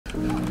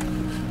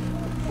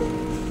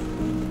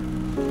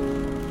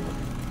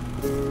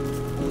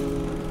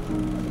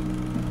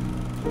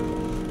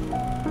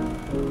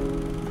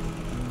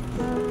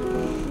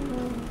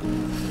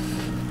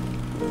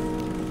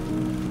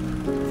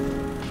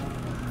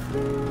I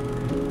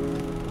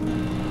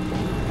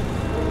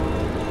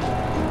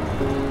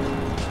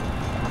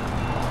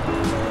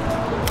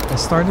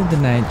started the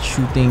night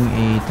shooting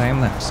a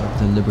time-lapse of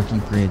the Liberty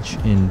Bridge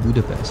in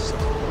Budapest.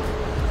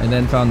 I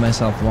then found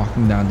myself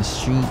walking down the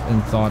street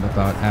and thought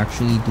about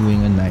actually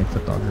doing a night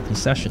photography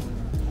session.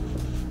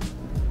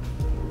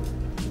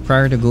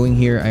 Prior to going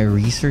here, I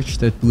researched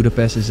that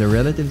Budapest is a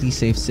relatively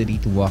safe city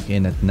to walk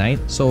in at night,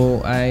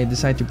 so I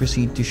decided to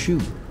proceed to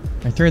shoot.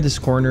 I turned this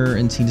corner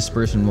and see this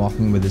person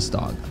walking with his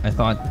dog. I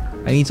thought,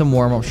 I need some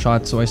warm-up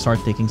shots, so I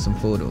started taking some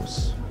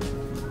photos.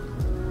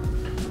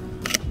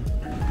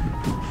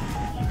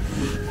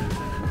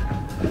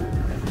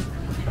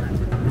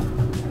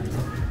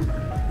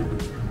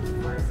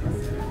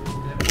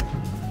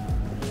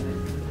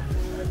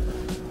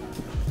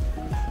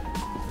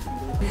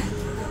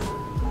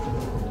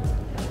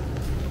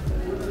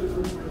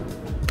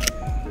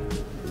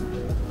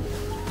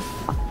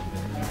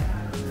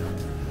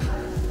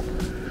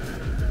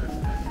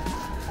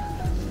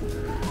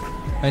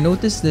 I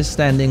noticed this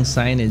standing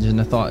signage and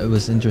I thought it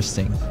was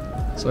interesting,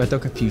 so I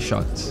took a few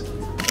shots.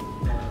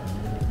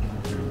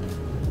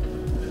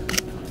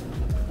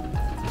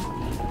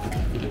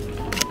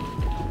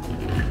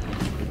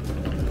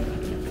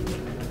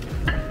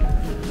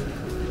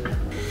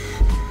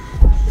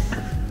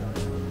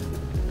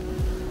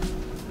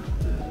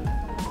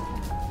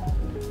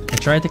 I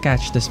tried to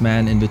catch this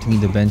man in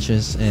between the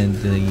benches and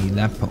the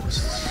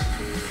lampposts.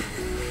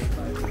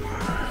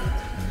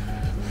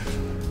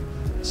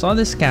 Saw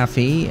this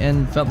cafe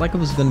and felt like it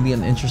was going to be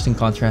an interesting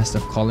contrast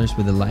of colors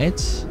with the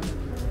lights.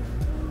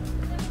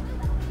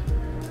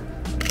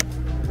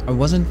 I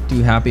wasn't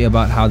too happy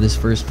about how this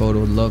first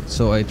photo looked,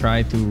 so I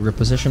tried to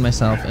reposition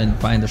myself and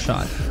find a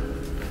shot.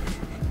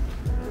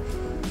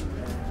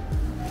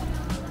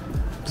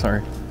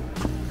 Sorry.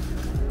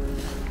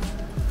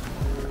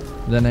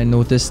 Then I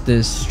noticed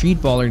this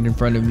street bollard in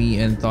front of me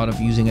and thought of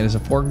using it as a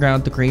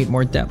foreground to create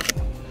more depth.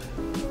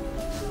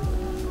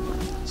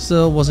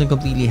 Still wasn't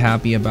completely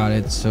happy about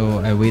it, so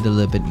I waited a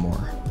little bit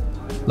more.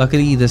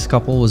 Luckily, this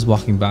couple was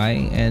walking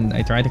by and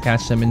I tried to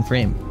catch them in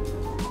frame.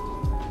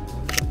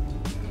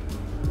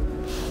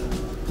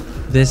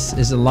 This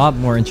is a lot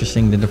more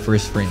interesting than the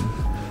first frame.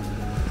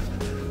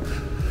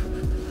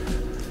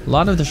 A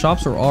lot of the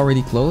shops were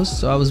already closed,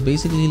 so I was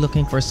basically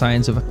looking for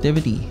signs of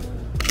activity.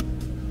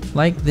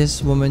 Like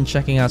this woman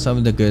checking out some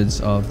of the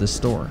goods of the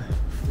store.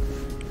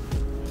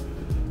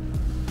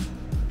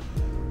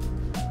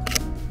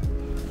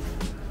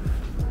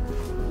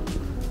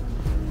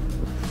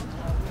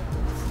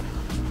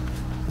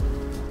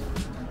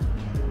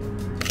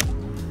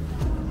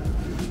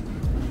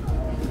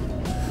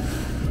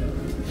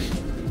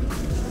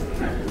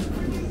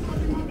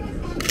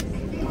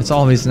 It's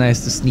always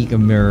nice to sneak a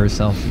mirror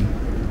selfie.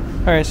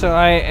 Alright, so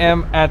I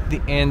am at the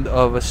end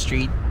of a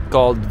street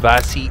called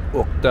Váci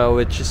Utca,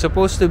 which is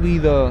supposed to be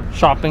the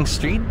shopping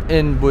street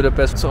in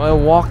Budapest. So I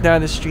walked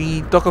down the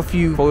street, took a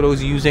few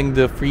photos using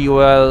the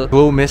Freewell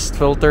VNDxMIST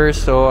Filter,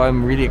 so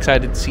I'm really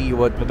excited to see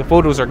what the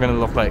photos are going to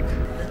look like.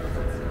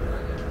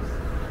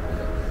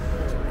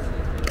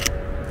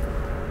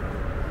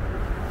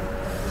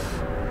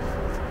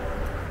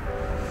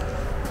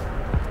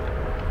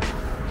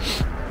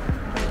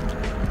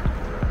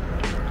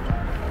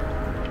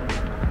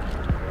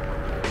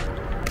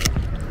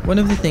 One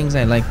of the things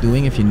I like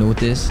doing, if you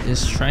notice,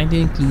 is trying to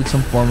include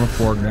some form of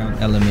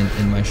foreground element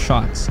in my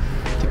shots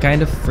to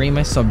kind of frame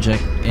my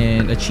subject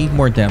and achieve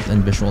more depth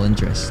and visual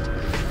interest.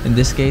 In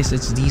this case,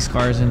 it's these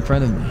cars in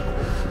front of me.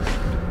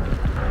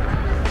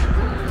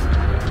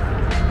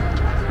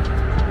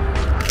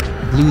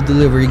 Blue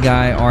delivery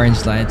guy,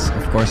 orange lights,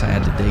 of course I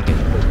had to take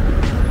it.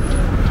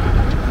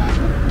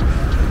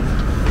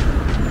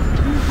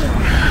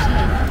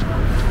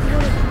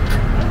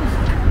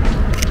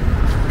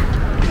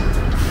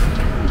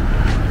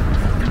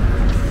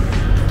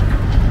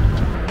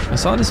 I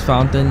saw this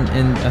fountain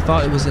and I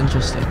thought it was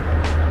interesting,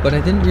 but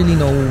I didn't really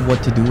know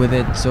what to do with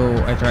it, so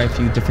I tried a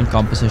few different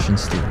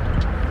compositions too.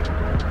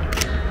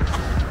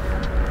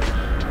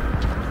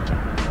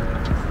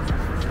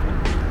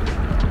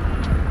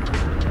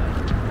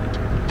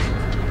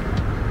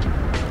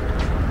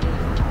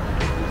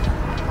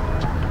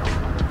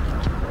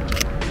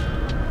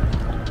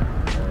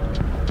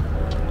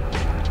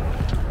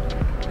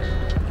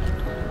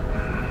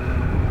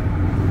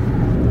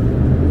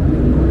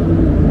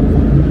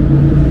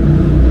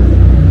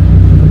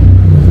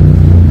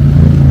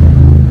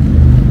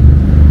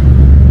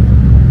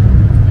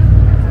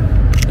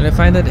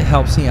 I find that it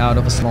helps me out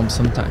of a slump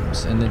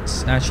sometimes, and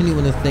it's actually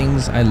one of the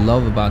things I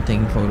love about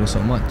taking photos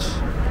so much.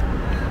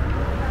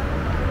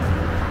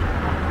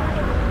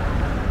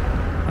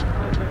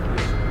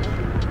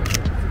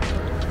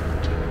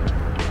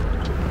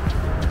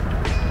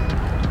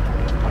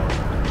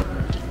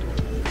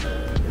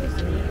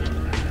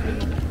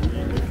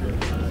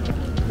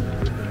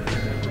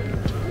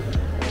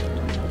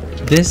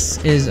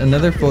 This is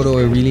another photo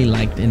I really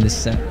liked in this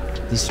set.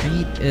 The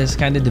street is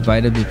kind of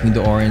divided between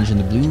the orange and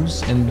the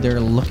blues, and they're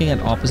looking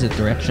at opposite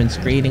directions,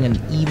 creating an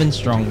even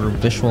stronger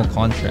visual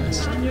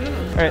contrast.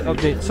 Alright,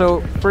 update. So,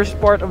 first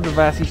part of the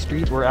Vassie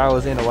Street where I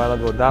was in a while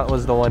ago, that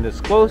was the one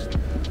that's closed.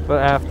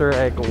 But after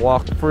I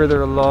walked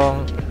further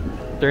along,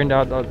 turned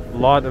out a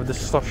lot of the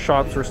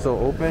shops were still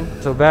open.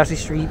 So Vassie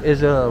Street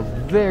is a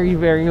very,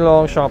 very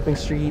long shopping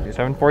street. It's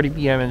 7:40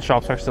 p.m. and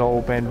shops are still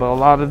open, but a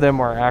lot of them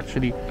are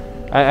actually,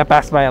 I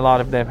passed by, a lot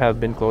of them have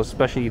been closed,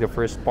 especially the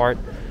first part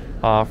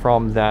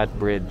from that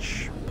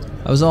bridge.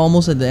 I was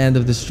almost at the end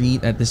of the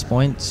street at this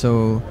point,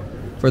 so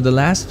for the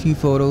last few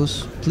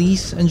photos,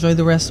 please enjoy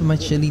the rest of my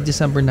chilly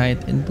December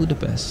night in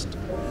Budapest.